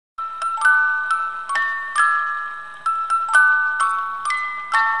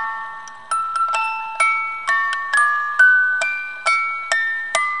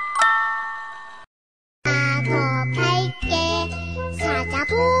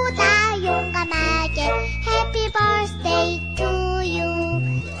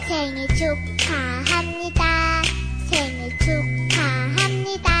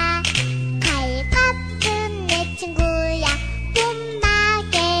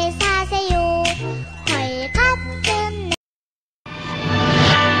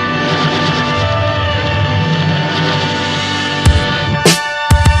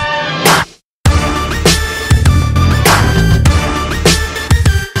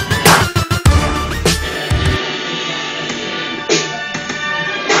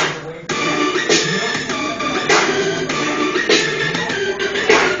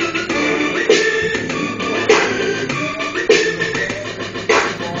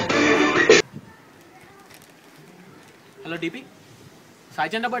Hello DP Sai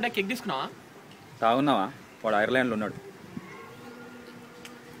చంద్ర birthday cake తీసుకున్నావా? తాగున్నావా? వాడు ఐర్లాండ్లో ఉన్నాడు.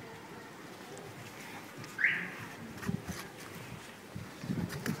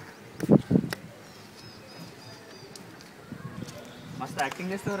 మస్తు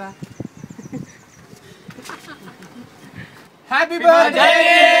యాక్టింగ్ చేస్తావురా. Happy birthday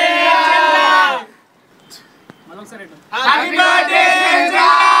happy birthday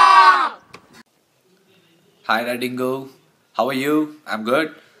Hi DinGu, how are you? I'm good.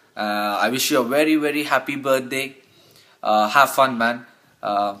 I wish you a very very happy birthday. Have fun, man.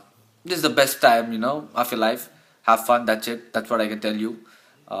 This is the best time, you know, of your life. Have fun. That's it. That's what I can tell you.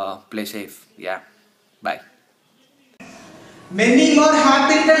 Play safe. Yeah. Bye. Many more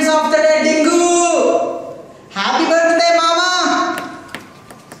happy returns of the day, DinGu. Happy birthday, mama.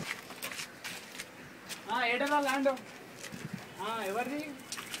 ఏడరా land ఎవరిది?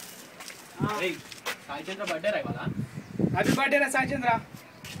 సాయి చంద్ర birthday రా ఇవాళ. Happy birthday రా సాయి చంద్ర.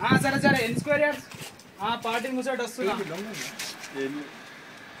 సరే సరే ఎన్స్క్వైర్ years party ముసటి వస్తున్నా.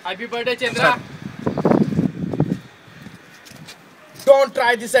 Happy birthday Chandra. Don't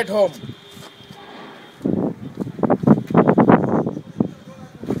try this at home.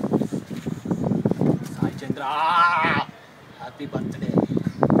 Sai Chandra happy birthday.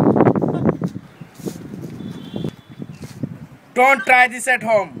 Don't try this at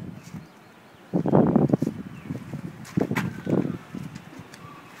home.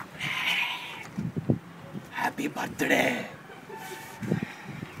 Happy birthday.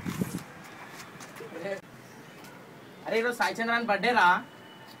 అరే ఈరోజు Sai Chandrani birthday రా.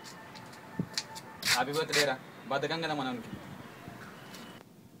 హ్యాపీ బర్త్డే రా. బతకం కదా మనకి.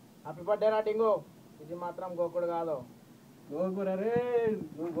 హ్యాపీ బర్త్డే రా డింగు. ఇది మాత్రం గోకుడు కాదు. గోకురా రే.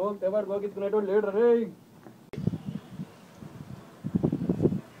 నువ్వు గోకు ఎవరు గోకించుకునేటోడు లేడు రే.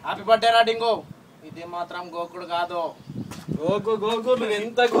 హ్యాపీ బర్త్డే రా డింగు. ఇది మాత్రం గోకుడు కాదు. గోకు గోకు నువ్వు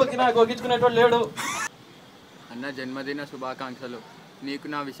ఎంత గోకినా గోకించుకునేటోడు లేడు. అన్న జన్మదిన శుభాకాంక్షలు. నీకు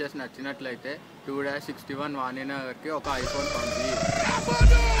నా విషెస్ నచ్చినట్లయితే 2-61 వాణినగర్కి ఒక ఐఫోన్ పంపి.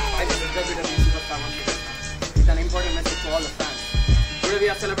 It's an important message to all the fans. Today we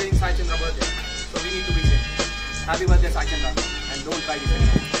are celebrating Sai Chandra birthday, so we need to be safe. Happy birthday Sai Chandra, and don't try this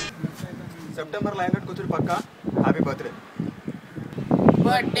anymore. September line కూతురు పక్క. Happy birthday.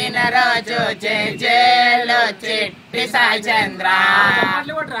 పుట్టిన రోజు జై జయలో చిట్టి సాయి చంద్ర.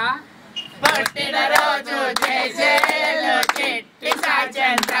 పుట్టిన రోజు జై జయలో చిట్టి సాయి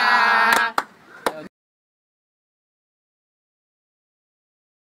చంద్ర.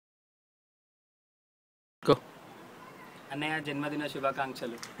 అన్నయ్య జన్మదిన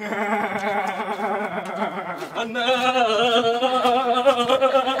శుభాకాంక్షలు.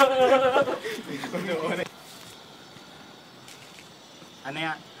 అన్నయ్య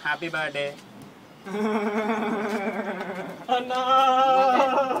హ్యాపీ బర్త్డే. అన్నా